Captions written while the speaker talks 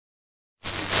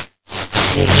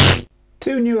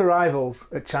Two new arrivals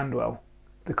at Chandwell.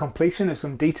 The completion of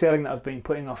some detailing that I've been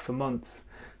putting off for months,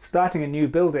 starting a new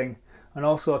building, and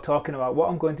also talking about what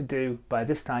I'm going to do by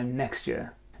this time next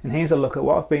year. And here's a look at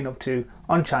what I've been up to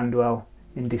on Chandwell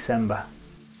in December.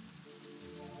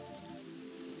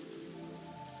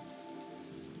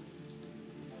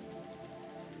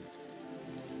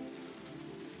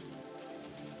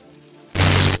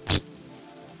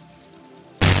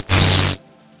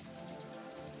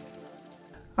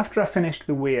 After I finished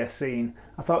the weir scene,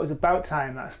 I thought it was about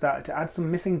time that I started to add some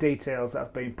missing details that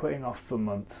I've been putting off for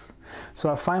months.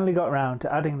 So I finally got around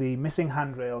to adding the missing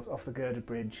handrails off the girder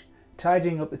bridge,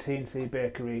 tidying up the T&C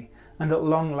bakery, and at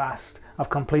long last I've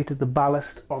completed the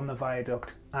ballast on the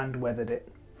viaduct and weathered it.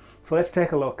 So let's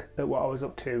take a look at what I was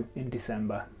up to in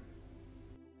December.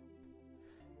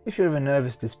 If you're of a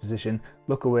nervous disposition,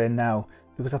 look away now,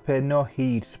 because I paid no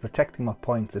heed to protecting my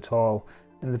points at all,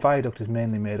 and the viaduct is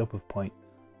mainly made up of points.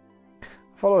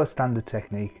 Follow a standard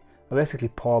technique. I basically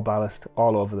pour ballast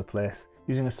all over the place.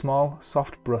 Using a small,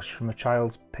 soft brush from a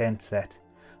child's paint set,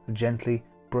 I gently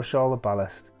brush all the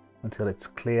ballast until it's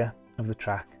clear of the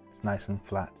track, it's nice and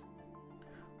flat.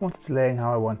 Once it's laying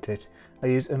how I want it, I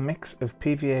use a mix of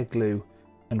PVA glue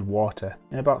and water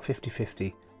in about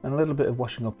 50-50 and a little bit of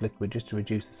washing up liquid just to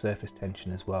reduce the surface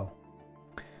tension as well.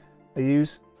 I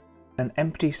use an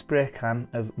empty spray can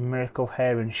of Miracle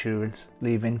Hair Insurance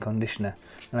leave-in conditioner,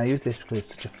 and I use this because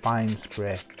it's such a fine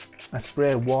spray. I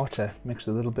spray water mixed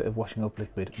with a little bit of washing up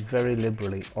liquid very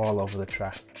liberally all over the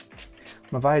track.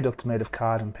 My viaduct's made of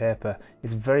card and paper.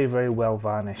 It's very well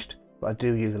varnished, but I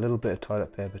do use a little bit of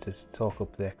toilet paper to soak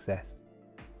up the excess.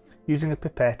 Using a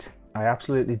pipette, I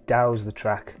absolutely douse the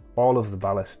track, all of the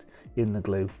ballast, in the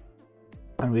glue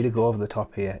and really go over the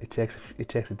top here. It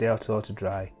takes a day or so to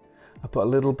dry. I put a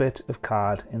little bit of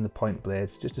card in the point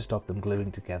blades just to stop them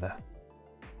gluing together.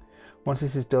 Once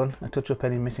this is done, I touch up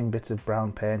any missing bits of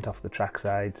brown paint off the track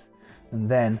sides, and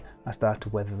then I start to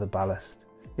weather the ballast.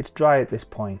 It's dry at this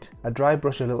point. I dry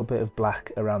brush a little bit of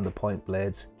black around the point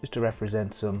blades just to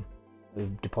represent some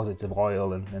deposits of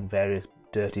oil and various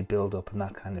dirty build-up and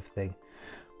that kind of thing.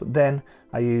 But then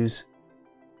I use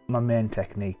my main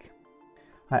technique.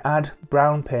 I add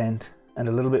brown paint and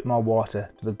a little bit more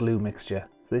water to the glue mixture.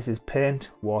 This is paint,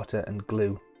 water and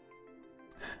glue,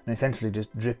 and essentially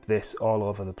just drip this all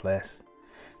over the place.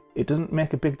 It doesn't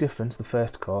make a big difference the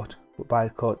first coat, but by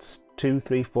coats 2,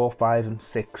 3, 4, 5 and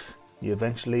 6 you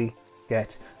eventually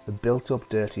get a built up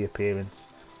dirty appearance,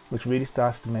 which really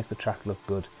starts to make the track look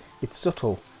good. It's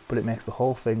subtle, but it makes the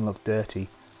whole thing look dirty,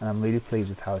 and I'm really pleased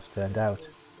with how it's turned out.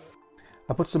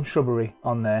 I put some shrubbery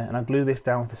on there and I glue this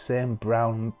down with the same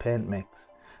brown paint mix.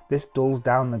 This dulls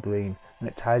down the green and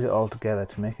it ties it all together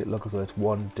to make it look as though it's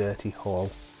one dirty hole.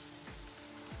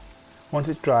 Once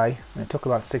it's dry, and it took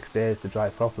about 6 days to dry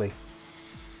properly,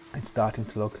 it's starting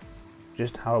to look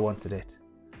just how I wanted it.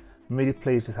 I'm really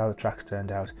pleased with how the track's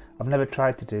turned out. I've never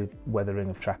tried to do weathering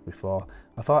of track before.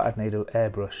 I thought I'd need an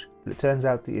airbrush, but it turns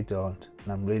out that you don't,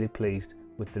 and I'm really pleased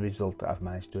with the result that I've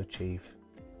managed to achieve.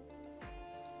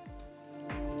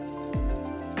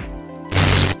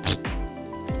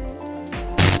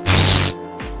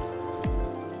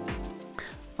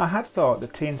 I had thought the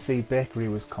T&C bakery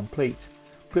was complete,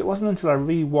 but it wasn't until I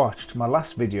re-watched my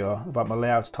last video about my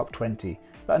layout's top 20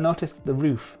 that I noticed the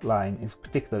roof line is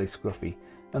particularly scruffy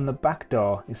and the back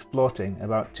door is floating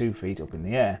about 2 feet up in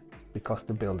the air because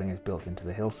the building is built into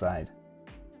the hillside.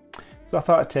 So I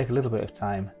thought I'd take a little bit of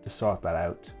time to sort that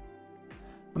out.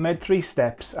 I made 3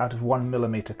 steps out of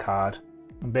 1mm card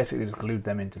and basically just glued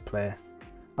them into place.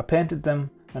 I painted them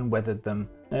and weathered them,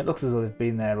 and it looks as though they've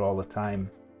been there all the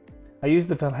time. I used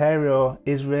the Vallejo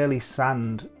Israeli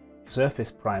Sand surface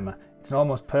primer. It's an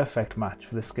almost perfect match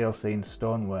for the scale scene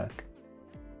stonework.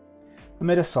 I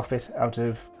made a soffit out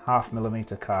of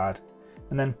 0.5mm card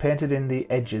and then painted in the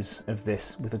edges of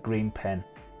this with a green pen.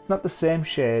 It's not the same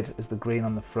shade as the green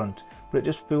on the front, but it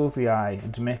just fools the eye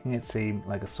into making it seem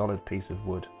like a solid piece of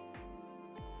wood.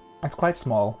 It's quite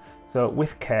small, so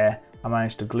with care I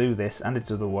managed to glue this and its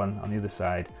other one on the other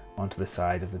side onto the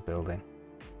side of the building.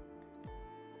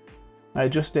 I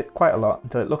adjust it quite a lot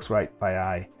until it looks right by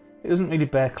eye. It doesn't really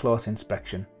bear close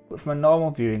inspection, but from a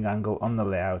normal viewing angle on the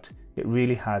layout, it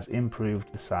really has improved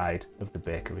the side of the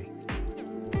bakery.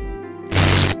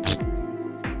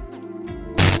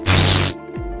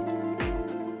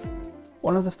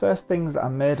 One of the first things that I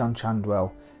made on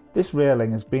Chandwell, this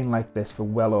railing has been like this for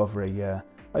well over a year.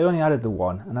 I only added the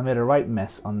one and I made a right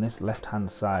mess on this left hand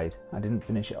side. I didn't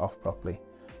finish it off properly.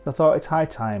 So I thought it's high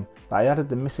time that I added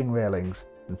the missing railings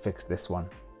and fixed this one.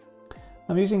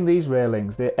 I'm using these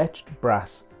railings, they're etched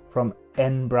brass from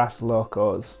N brass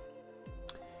locos.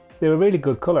 They're a really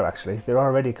good colour actually. They're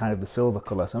already kind of the silver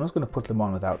colour, so I'm just going to put them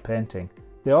on without painting.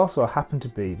 They also happen to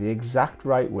be the exact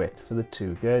right width for the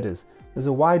two girders. There's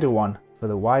a wider one for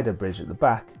the wider bridge at the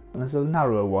back, and there's a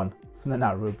narrower one for the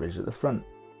narrower bridge at the front.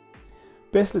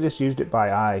 Basically just used it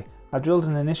by eye. I drilled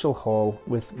an initial hole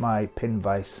with my pin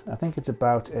vise. I think it's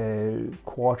about a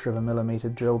 1/4 millimeter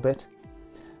drill bit.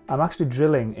 I'm actually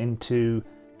drilling into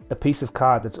a piece of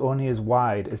card that's only as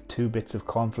wide as 2 bits of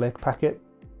cornflake packet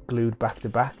glued back to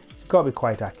back. It's got to be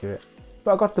quite accurate.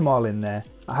 But I got them all in there.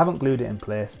 I haven't glued it in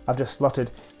place. I've just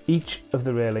slotted each of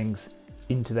the railings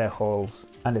into their holes,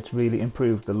 and it's really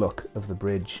improved the look of the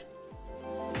bridge.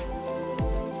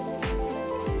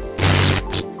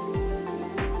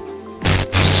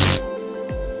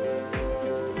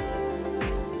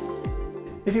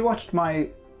 If you watched my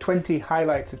 20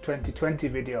 highlights of 2020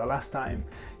 video last time,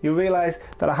 you'll realise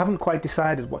that I haven't quite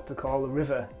decided what to call the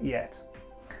river yet.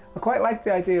 I quite like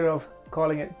the idea of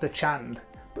calling it the Chand,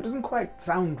 but it doesn't quite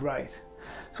sound right.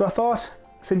 So I thought,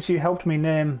 since you helped me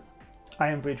name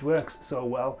Iron Bridge Works so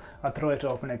well, I'd throw it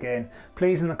open again.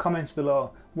 Please in the comments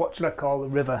below, what should I call the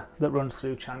river that runs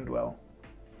through Chandwell?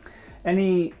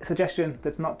 Any suggestion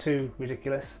that's not too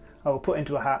ridiculous, I will put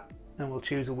into a hat and we'll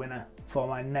choose a winner for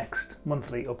my next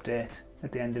monthly update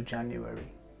at the end of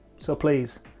January. So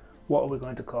please, what are we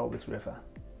going to call this river?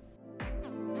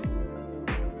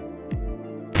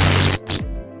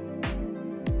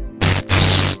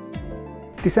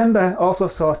 December also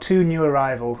saw 2 new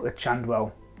arrivals at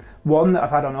Chandwell. One that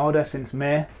I've had on order since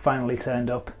May finally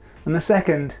turned up, and the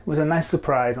second was a nice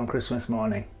surprise on Christmas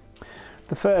morning.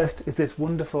 The first is this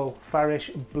wonderful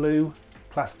Farish blue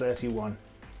Class 31.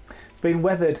 It's been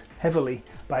weathered heavily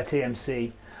by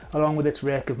TMC, along with its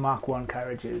rake of Mark I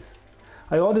carriages.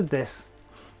 I ordered this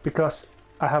because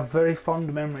I have very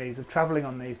fond memories of travelling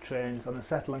on these trains on the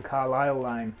Settle and Carlisle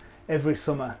line every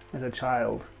summer as a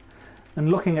child. And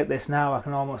looking at this now, I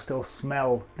can almost still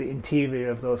smell the interior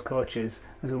of those coaches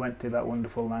as we went through that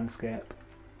wonderful landscape.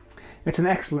 It's an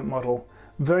excellent model,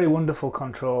 very wonderful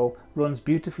control, runs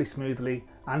beautifully smoothly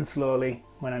and slowly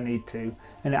when I need to,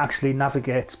 and it actually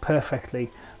navigates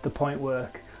perfectly the point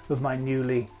work of my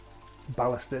newly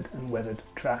ballasted and weathered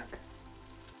track.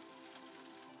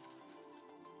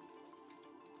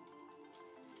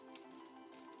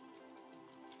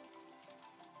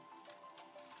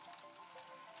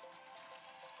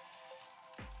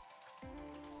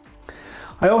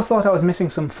 I always thought I was missing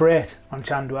some freight on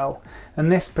Chandwell,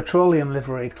 and this petroleum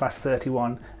liveried Class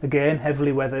 31, again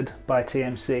heavily weathered by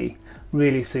TMC,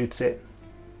 really suits it.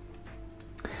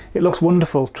 It looks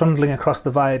wonderful trundling across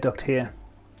the viaduct here.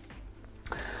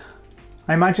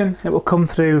 I imagine it will come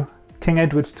through King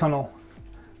Edward's Tunnel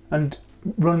and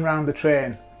run round the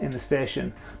train in the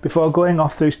station before going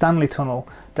off through Stanley Tunnel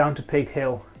down to Pig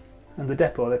Hill and the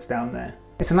depot that's down there.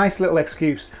 It's a nice little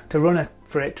excuse to run a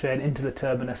freight train into the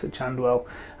terminus at Chandwell,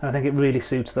 and I think it really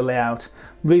suits the layout.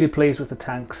 Really pleased with the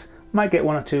tanks. Might get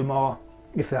 1 or 2 more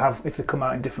if they come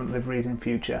out in different liveries in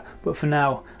future, but for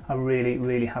now I'm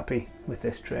really happy with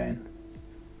this train.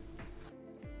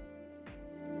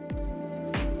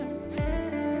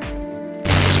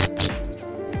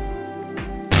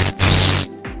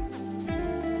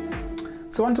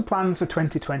 So on to plans for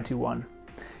 2021.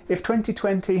 If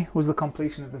 2020 was the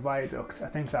completion of the viaduct, I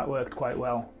think that worked quite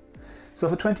well. So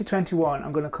for 2021,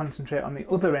 I'm going to concentrate on the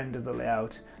other end of the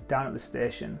layout, down at the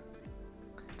station.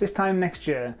 This time next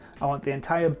year, I want the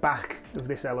entire back of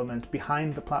this element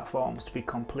behind the platforms to be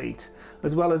complete,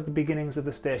 as well as the beginnings of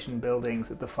the station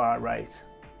buildings at the far right.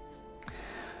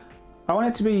 I want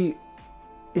it to be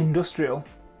industrial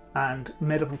and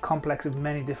made up of a complex of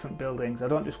many different buildings. I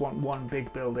don't just want one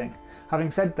big building.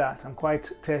 Having said that, I'm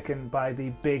quite taken by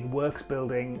the big works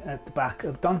building at the back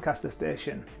of Doncaster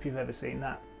Station, if you've ever seen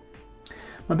that.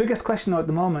 My biggest question at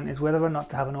the moment is whether or not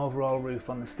to have an overall roof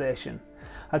on the station.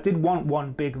 I did want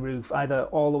one big roof, either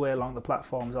all the way along the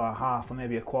platforms or half or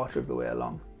maybe 1/4 of the way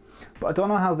along. But I don't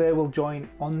know how they will join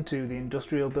onto the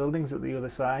industrial buildings at the other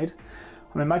side.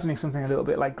 I'm imagining something a little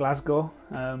bit like Glasgow,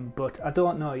 but I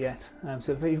don't know yet.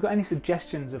 So if you've got any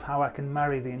suggestions of how I can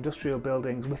marry the industrial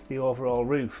buildings with the overall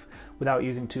roof without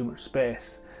using too much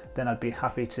space, then I'd be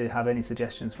happy to have any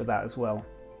suggestions for that as well.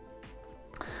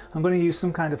 I'm going to use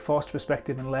some kind of forced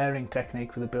perspective and layering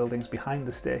technique for the buildings behind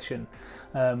the station,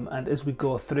 and as we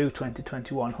go through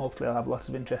 2021, hopefully I'll have lots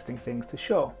of interesting things to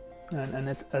show. And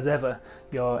as ever,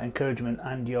 your encouragement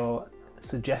and your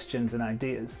suggestions and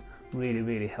ideas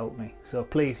really help me. So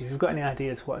please, if you've got any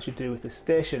ideas what I should do with the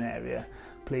station area,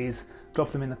 please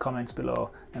drop them in the comments below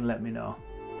and let me know.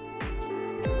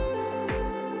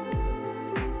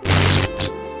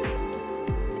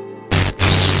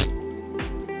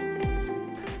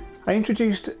 I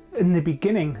introduced in the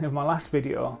beginning of my last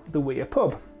video the Weir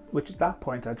pub, which at that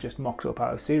point I'd just mocked up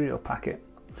out of cereal packet.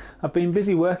 I've been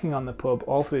busy working on the pub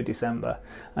all through December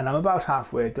and I'm about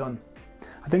halfway done.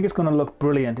 I think it's going to look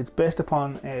brilliant. It's based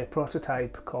upon a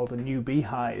prototype called the New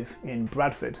Beehive in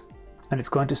Bradford, and it's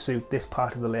going to suit this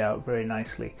part of the layout very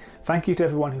nicely. Thank you to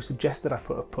everyone who suggested I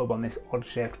put a pub on this odd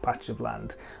shaped patch of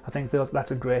land. I think that's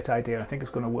a great idea. I think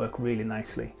it's going to work really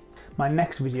nicely. My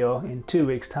next video in 2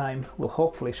 weeks time will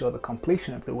hopefully show the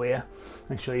completion of the weir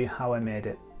and show you how I made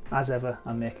it. As ever,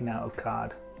 I'm making out of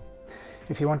card.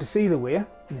 If you want to see the weir,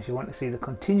 and if you want to see the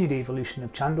continued evolution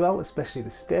of Chandwell, especially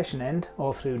the station end,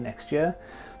 all through next year,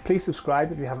 please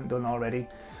subscribe if you haven't done already.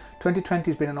 2020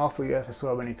 has been an awful year for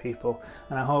so many people,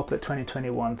 and I hope that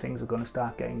 2021 things are going to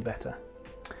start getting better.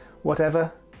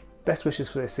 Whatever, best wishes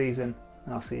for this season,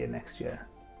 and I'll see you next year.